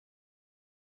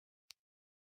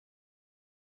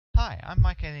Hi, I'm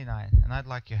Mike89 and I'd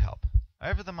like your help.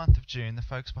 Over the month of June, the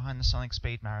folks behind the Sonic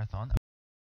Speed Marathon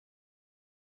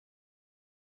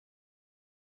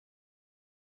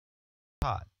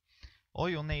part. All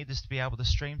you'll need is to be able to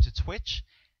stream to Twitch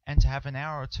and to have an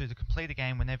hour or two to complete a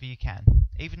game whenever you can.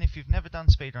 Even if you've never done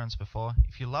speedruns before,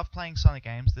 if you love playing Sonic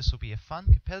games, this will be a fun,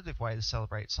 competitive way to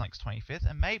celebrate Sonic's 25th,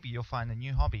 and maybe you'll find a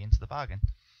new hobby into the bargain.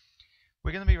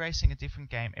 We're going to be racing a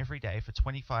different game every day for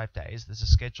 25 days. There's a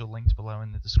schedule linked below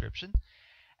in the description.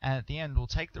 And at the end, we'll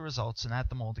take the results and add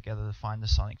them all together to find the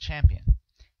Sonic champion.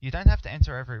 You don't have to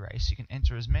enter every race. You can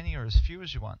enter as many or as few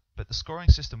as you want, but the scoring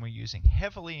system we're using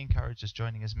heavily encourages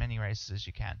joining as many races as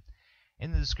you can.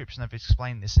 In the description, I've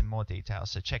explained this in more detail,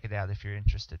 so check it out if you're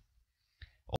interested.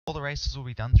 All the races will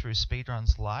be done through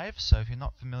Speedruns Live, so if you're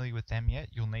not familiar with them yet,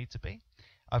 you'll need to be.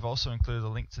 I've also included a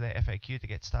link to their FAQ to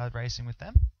get started racing with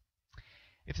them.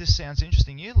 If this sounds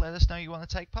interesting to you, let us know you want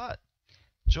to take part.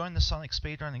 Join the Sonic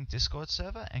Speedrunning Discord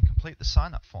server and complete the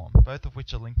sign-up form, both of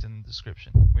which are linked in the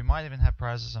description. We might even have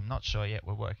prizes, I'm not sure yet,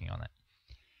 we're working on it.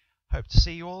 Hope to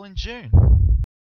see you all in June.